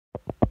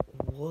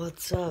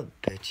What's up,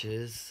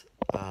 bitches?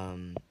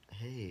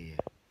 Hey.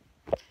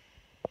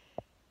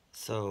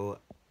 So,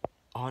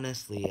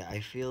 honestly, I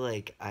feel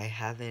like I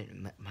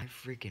haven't my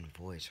freaking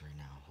voice right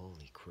now.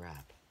 Holy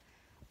crap.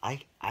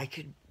 I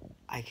could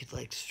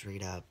like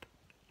straight up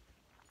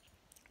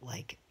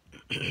like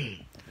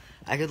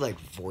I could like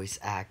voice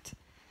act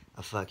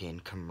a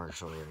fucking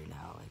commercial right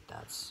now. Like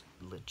that's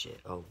legit.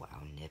 Oh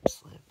wow, nip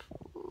slip.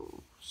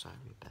 Ooh, sorry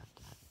about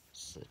that.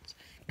 So,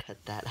 cut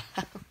that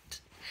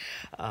out.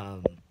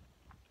 Um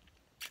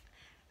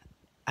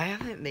I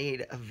haven't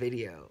made a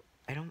video.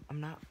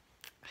 I'm not,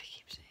 I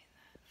keep saying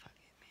that. Fuck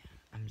it, man.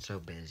 I'm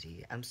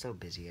so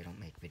busy I don't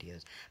make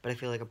videos. But I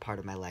feel like a part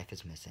of my life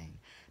is missing.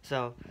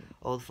 So,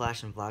 old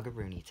fashioned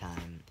Vlogaroonie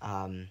time.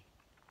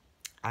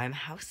 I'm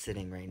house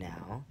sitting right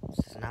now.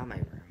 This is not my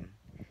room.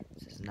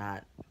 This is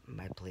not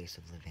my place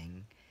of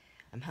living.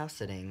 I'm house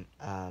sitting.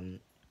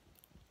 And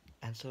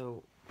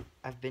so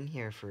I've been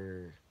here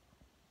for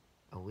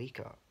a week,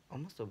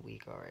 almost a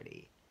week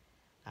already.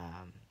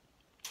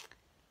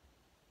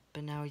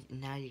 But now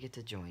you get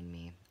to join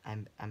me.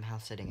 I'm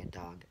house sitting a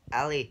dog.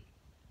 Allie!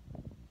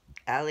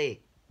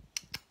 Allie!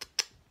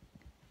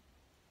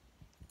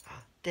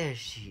 There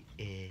she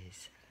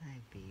is. Hi,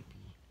 baby.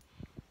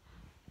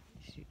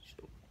 She's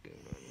so good.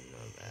 I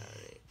love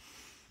Allie.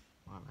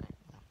 Alright,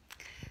 well.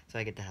 So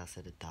I get to house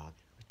sit a dog,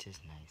 which is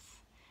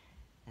nice.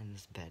 And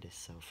this bed is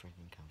so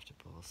freaking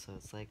comfortable. So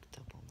it's like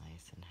double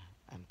nice and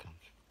I'm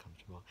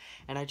comfortable.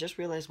 And I just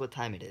realized what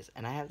time it is.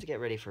 And I have to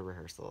get ready for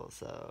rehearsal.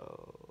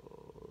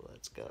 So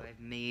let's go. I've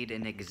made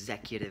an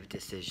executive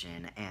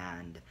decision.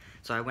 And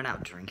so I went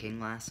out drinking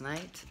last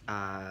night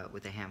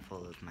with a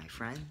handful of my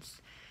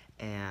friends.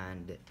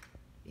 And,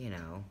 you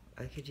know,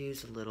 I could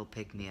use a little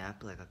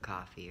pick-me-up, like a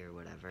coffee or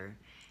whatever.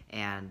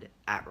 And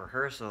at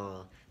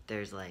rehearsal,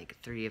 there's like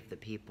 3 of the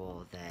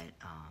people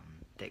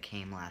that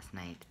came last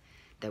night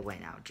that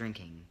went out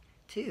drinking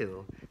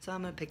too. So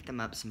I'm gonna pick them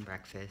up some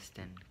breakfast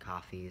and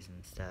coffees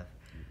and stuff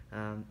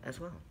as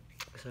well.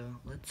 So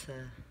let's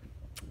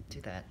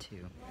do that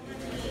too.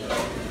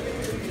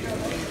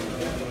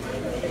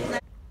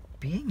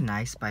 Being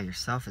nice by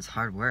yourself is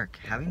hard work.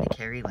 Having to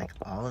carry like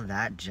all of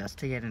that just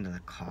to get into the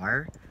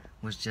car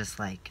was just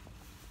like,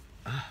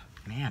 oh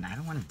man, I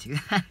don't want to do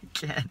that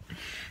again.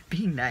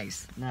 Being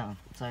nice. No,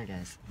 sorry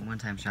guys.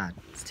 One-time shot.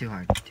 It's too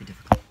hard, too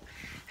difficult.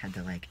 Had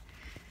to like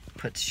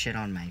put shit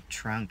on my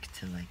trunk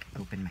to like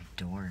open my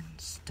door and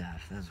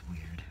stuff. That was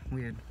weird.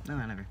 Weird. No,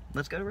 whatever.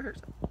 Let's go to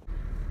rehearsal.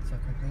 So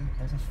quickly,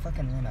 there's a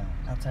fucking limo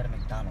outside of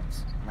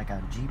McDonald's. Like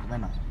a Jeep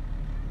limo.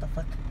 What the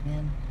fuck,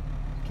 man?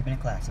 Keeping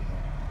it classy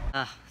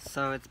here.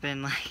 So it's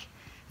been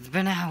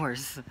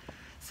hours.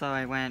 So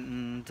I went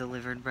and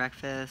delivered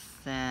breakfast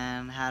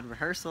and had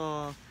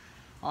rehearsal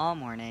all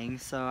morning.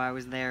 So I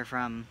was there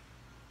from,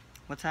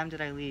 what time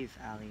did I leave,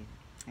 Allie?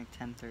 Like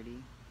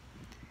 10:30?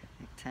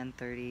 Like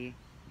 10:30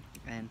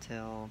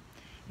 until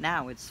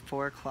now. It's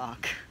 4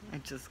 o'clock. I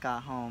just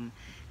got home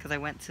because I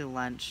went to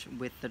lunch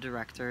with the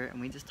director and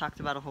we just talked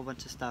about a whole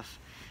bunch of stuff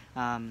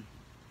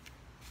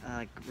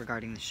like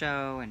regarding the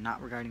show and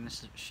not regarding the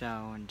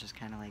show, and just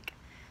kind of like,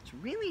 it's a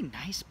really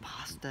nice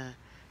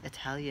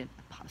Italian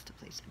pasta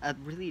place, a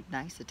really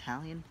nice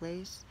Italian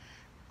place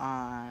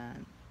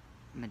on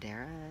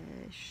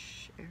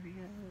Madeira-ish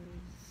area,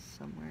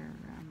 somewhere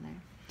around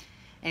there.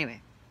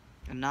 Anyway,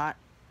 not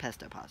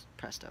presto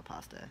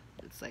pasta.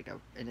 It's like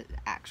an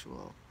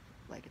actual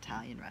like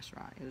Italian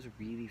restaurant. It was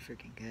really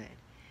freaking good.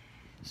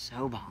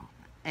 So bomb.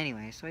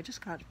 Anyway, so I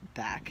just got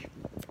back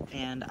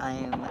and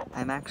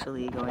I'm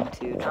actually going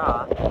to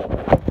draw.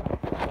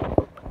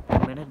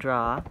 I'm gonna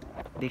draw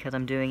because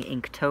I'm doing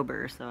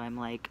Inktober, so I'm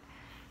like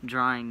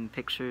drawing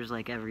pictures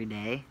like every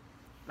day.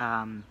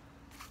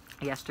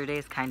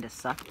 Yesterday's kinda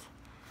sucked,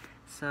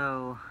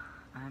 so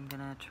I'm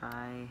gonna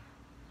try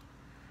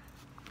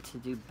to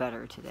do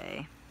better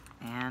today.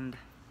 And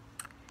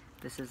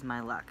this is my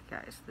luck,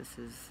 guys. This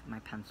is my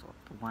pencil,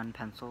 the one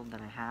pencil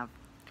that I have.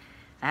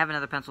 I have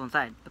another pencil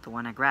inside, but the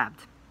one I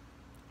grabbed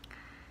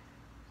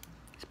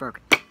is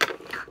broken.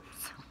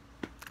 So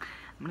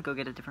I'm gonna go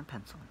get a different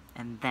pencil,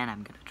 and then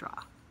I'm gonna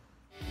draw.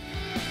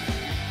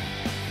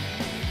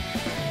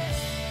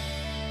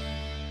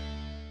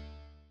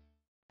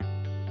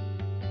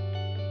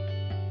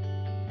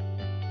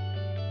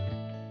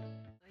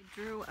 I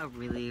drew a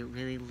really,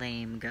 really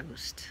lame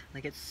ghost.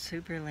 Like, it's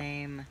super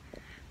lame,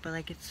 but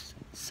like it's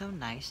so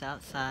nice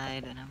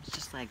outside, and I was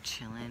just like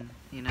chilling,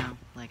 you know?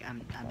 Like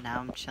I'm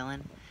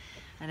chilling.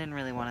 I didn't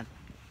really want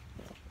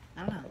to,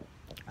 I don't know.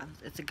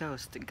 It's a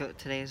ghost.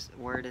 Today's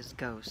word is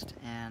ghost,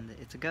 and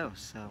it's a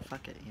ghost, so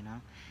fuck it, you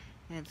know?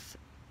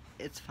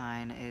 It's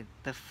fine.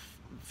 The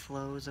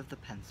flows of the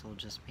pencil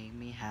just made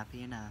me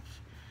happy enough.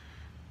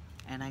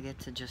 And I get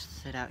to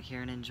just sit out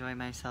here and enjoy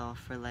myself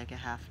for like a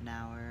half an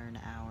hour,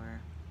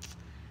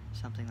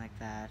 something like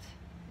that,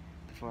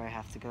 before I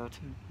have to go to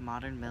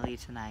Modern Millie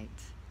tonight,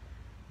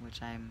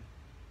 which I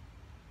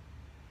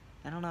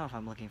don't know if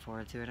I'm looking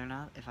forward to it or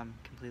not, if I'm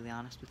completely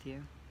honest with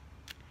you.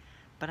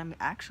 But I'm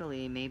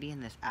actually, maybe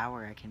in this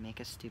hour I can make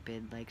a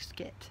stupid, like,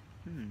 skit.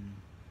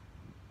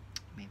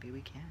 maybe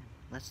we can.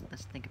 Let's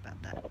think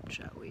about that,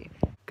 shall we?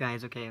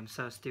 Guys, okay, I'm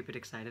so stupid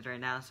excited right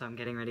now, so I'm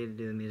getting ready to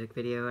do a music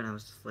video, and I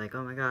was just like,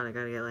 oh my god, I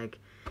gotta get, like,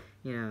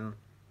 you know,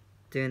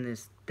 doing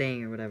this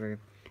thing or whatever.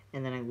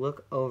 And then I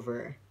look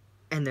over,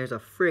 and there's a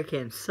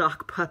freaking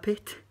sock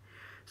puppet.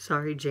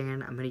 Sorry,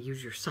 Jan, I'm gonna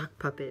use your sock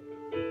puppet.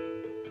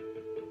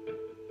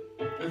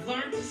 I've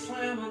learned to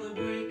slam on the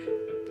brake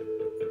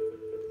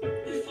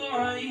before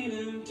I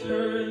even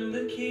turn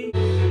the key.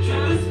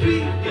 Try to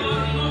speak,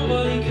 but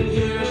nobody can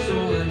hear, so I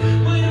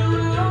wait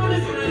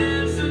around for an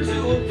answer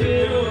to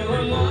appear.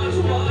 I'm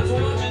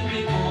watching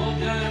people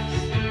pass.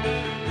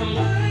 I'm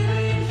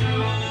waiting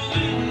through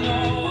it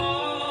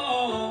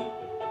all.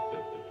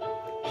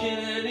 Can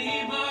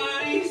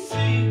anybody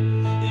see?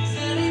 Is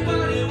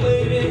anybody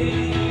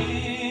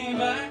waving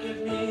back at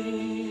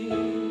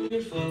me?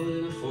 You're falling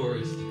in a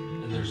forest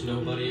and there's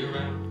nobody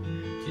around.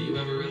 Do you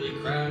ever really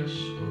crash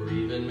or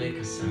even make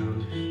a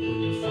sound? When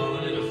you're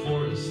falling in a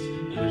forest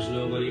and there's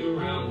nobody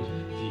around,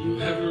 do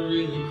you ever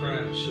really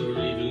crash or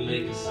even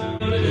make a sound?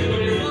 When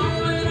you're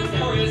falling in a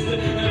forest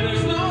and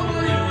there's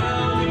nobody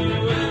around, do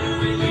you ever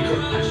really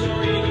crash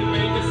or even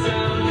make a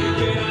sound?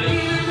 Can I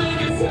even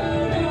make a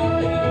sound? Can I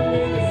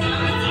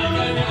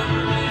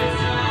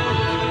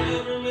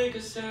ever make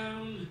a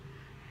sound?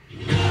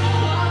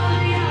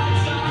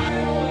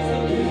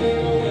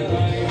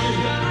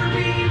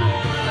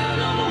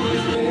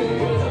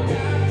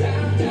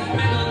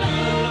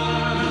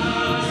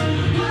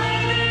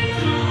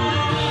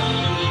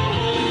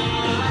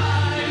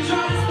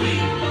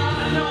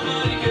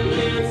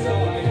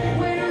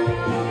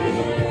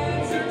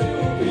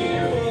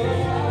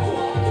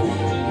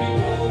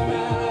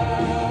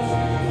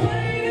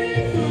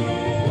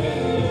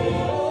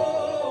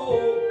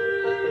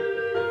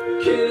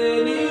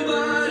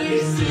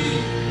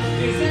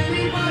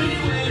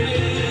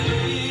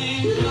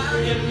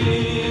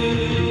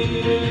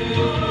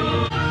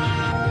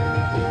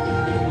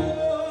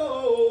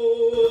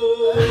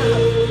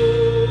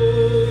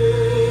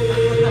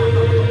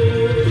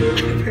 I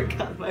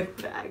forgot my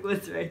bag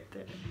was right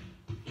there.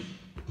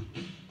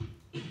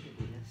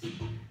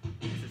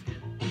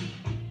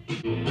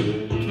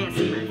 Can't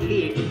see my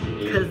feet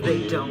because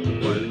they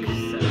don't work,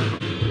 so.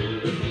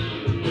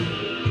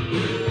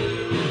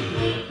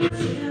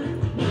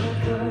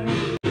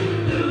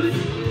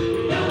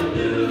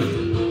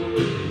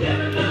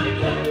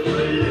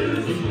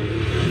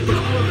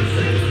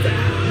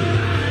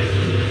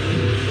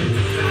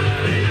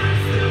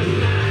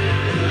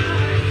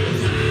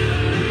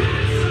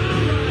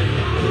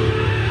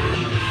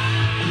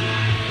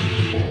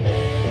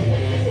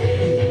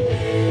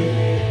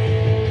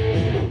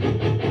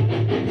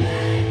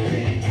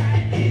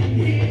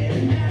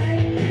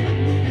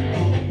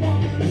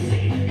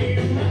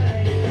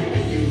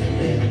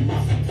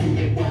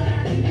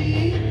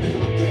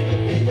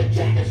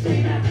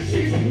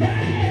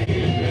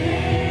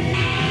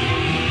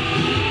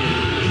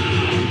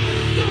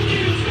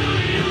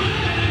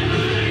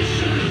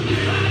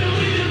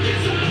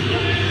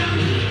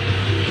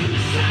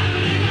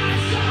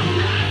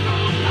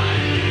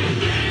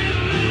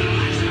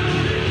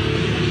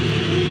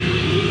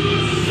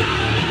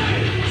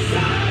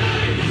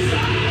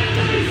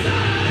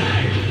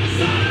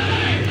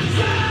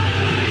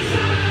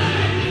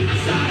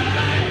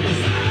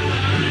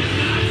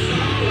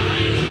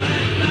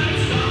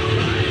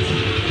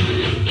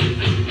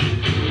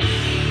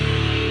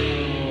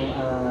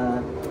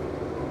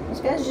 This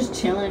guy's just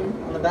chilling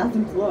on the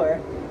bathroom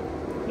floor.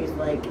 He's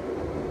like,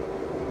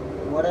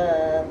 what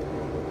up?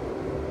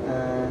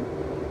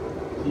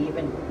 He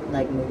even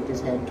like moved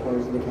his head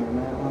towards the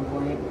camera at one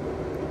point.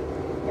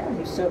 Yeah,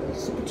 he's super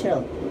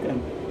chill. Look at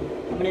him.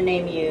 I'm gonna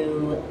name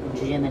you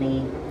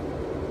Jiminy,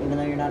 even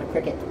though you're not a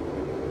cricket.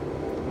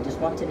 I just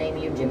want to name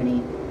you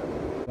Jiminy.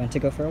 Went to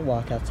go for a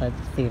walk outside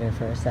the theater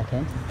for a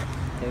second.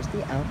 There's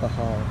the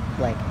alcohol,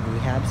 like,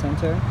 rehab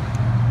center.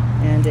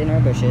 And in our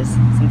bushes,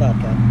 some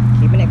vodka.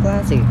 Keeping it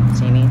classy,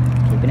 see me?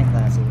 Keeping it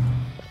classy.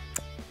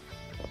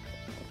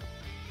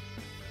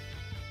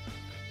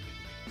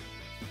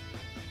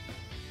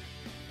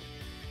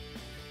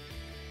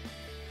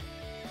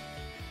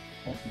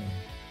 Oh.